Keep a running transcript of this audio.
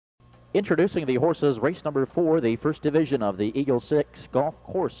Introducing the horses, race number 4, the first division of the Eagle 6 Golf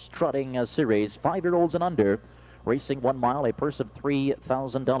Course Trotting Series, 5-year-olds and under. Racing 1 mile, a purse of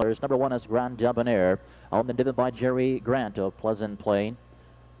 $3,000. Number 1 is Grand Debonair, owned and driven by Jerry Grant of Pleasant Plain.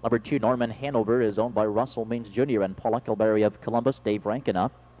 Number 2, Norman Hanover, is owned by Russell Means Jr. and Paul Eckleberry of Columbus, Dave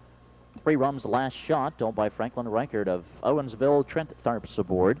Rankina. 3, RUM'S Last Shot, owned by Franklin Reichert of Owensville, Trent Tharps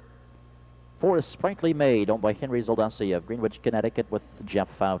aboard. 4 is Sprightly Maid, owned by Henry Zoldassi of Greenwich, Connecticut, with Jeff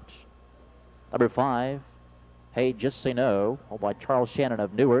Fout. Number 5, Hey Just Say No, owned by Charles Shannon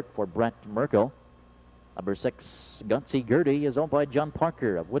of Newark for Brett Merkel. Number 6, Gutsy Gertie, is owned by John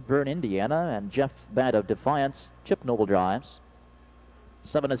Parker of Woodburn, Indiana, and Jeff Badd of Defiance, Chip Noble drives.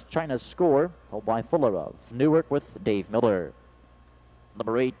 7 is China's Score, owned by Fuller of Newark with Dave Miller.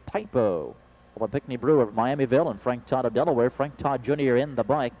 Number 8, Typo, owned by Pickney Brewer of Miamiville and Frank Todd of Delaware. Frank Todd Jr. in the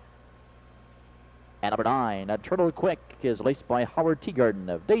bike. And number 9, Turtle Quick, is laced by Howard Teagarden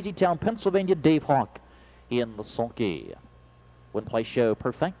of Daisytown, Pennsylvania, Dave Hawk in the sulky. Win play show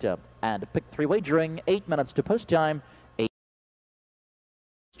perfecta and pick 3 wagering, 8 minutes to post time. 8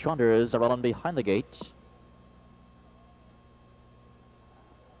 Trotters are running behind the gate.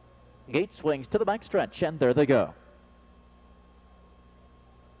 Gate swings to the backstretch, and there they go.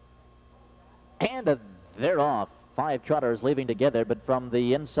 And they're off. 5 trotters leaving together, but from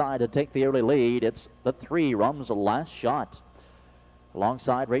the inside to take the early lead, it's the 3, RUM'S Last Shot.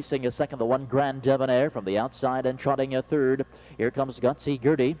 Alongside, racing a second, the 1, Grand Debonair. From the outside and trotting a third, here comes Gutsy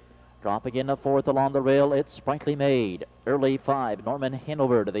Gertie. Dropping in a 4th along the rail, it's Sprightly Maid. Early 5, Norman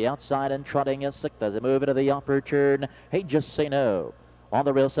Hanover to the outside and trotting a 6th as they move into the upper turn. Hey Just Say No. On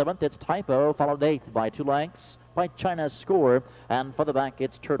the rail 7th, it's Typo, followed 8th by 2 lengths by China's Score, and for the back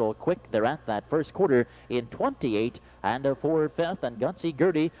it's Turtle Quick. They're at that first quarter in 28 and a 4/5, and Gutsy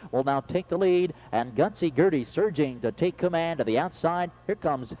Gertie will now take the lead, and Gutsy Gertie surging to take command to the outside. Here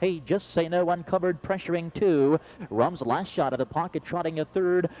comes Hey Just Say No, uncovered, pressuring 2. RUM'S Last Shot of the pocket, trotting a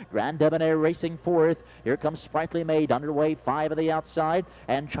 3rd. Grand Debonair racing 4th. Here comes Sprightly Maid underway, 5 of the outside,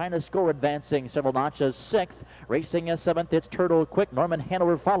 and China's Score advancing several notches, 6th. Racing a 7th, it's Turtle Quick. Norman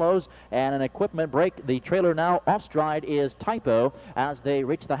Hanover follows, and an equipment break. The trailer now off stride is Typo as they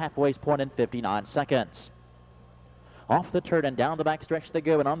reach the halfway point in 59 seconds. Off the turn and down the backstretch they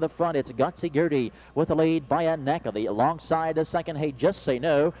go, and on the front it's Gutsy Gertie with the lead by a neck of the alongside a second, Hey Just Say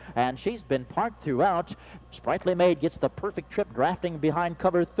No, and she's been parked throughout. Sprightly Maid gets the perfect trip, drafting behind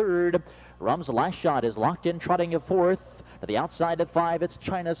cover 3rd. RUM'S Last Shot is locked in, trotting a 4th. To the outside at 5, it's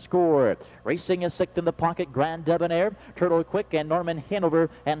China's Score. Racing a 6th in the pocket, Grand Debonair, Turtle Quick, and Norman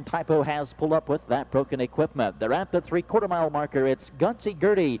Hanover, and Typo has pulled up with that broken equipment. They're at the 3/4 mile marker. It's Gutsy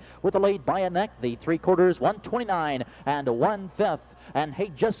Gertie with the lead by a neck. The 3/4, 1:29 and 1/5. And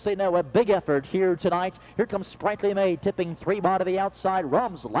Hey Just Say No, a big effort here tonight. Here comes Sprightly Maid, tipping 3 bar to the outside.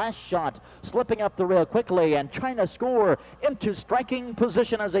 RUM'S Last Shot slipping up the rail quickly, and China Score into striking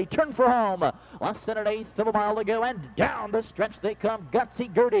position as they turn for home. Less than an 1/8 of a mile to go, and down the stretch they come.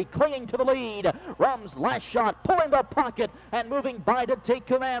 Gutsy Gertie clinging to the lead. RUM'S Last Shot pulling the pocket and moving by to take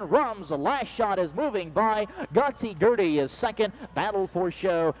command. RUM'S Last Shot is moving by. Gutsy Gertie is second. Battle for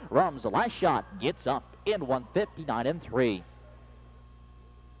show. RUM'S Last Shot gets up in 1:59 and 3.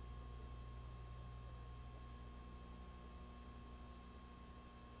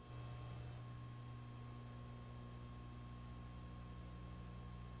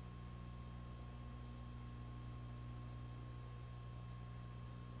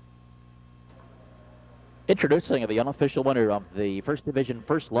 Introducing the unofficial winner of the first division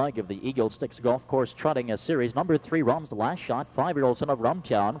first leg of the Eagle 6 Golf Course Trotting Series, number 3, RUM'S Last Shot, 5-year-old son of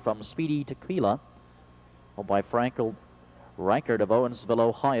Rumtown from Speedy Tequila, owned by Frank Reichert of Owensville,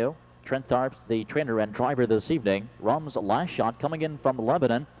 Ohio. Trent Tharps, the trainer and driver this evening. RUM'S Last Shot coming in from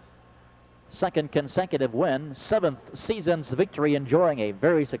Lebanon. 2nd consecutive win, 7th season's victory, enjoying a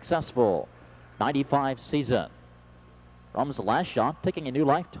very successful 95 season. RUM'S Last Shot taking a new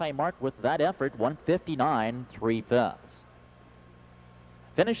lifetime mark with that effort, 1:59 3/5.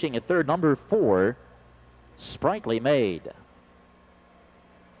 Finishing at 3rd, number 4, Sprightly Maid.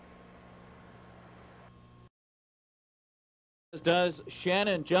 As does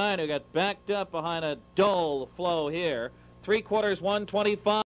Shannon Giant, who got backed up behind a dull flow here. 3/4, 1:25.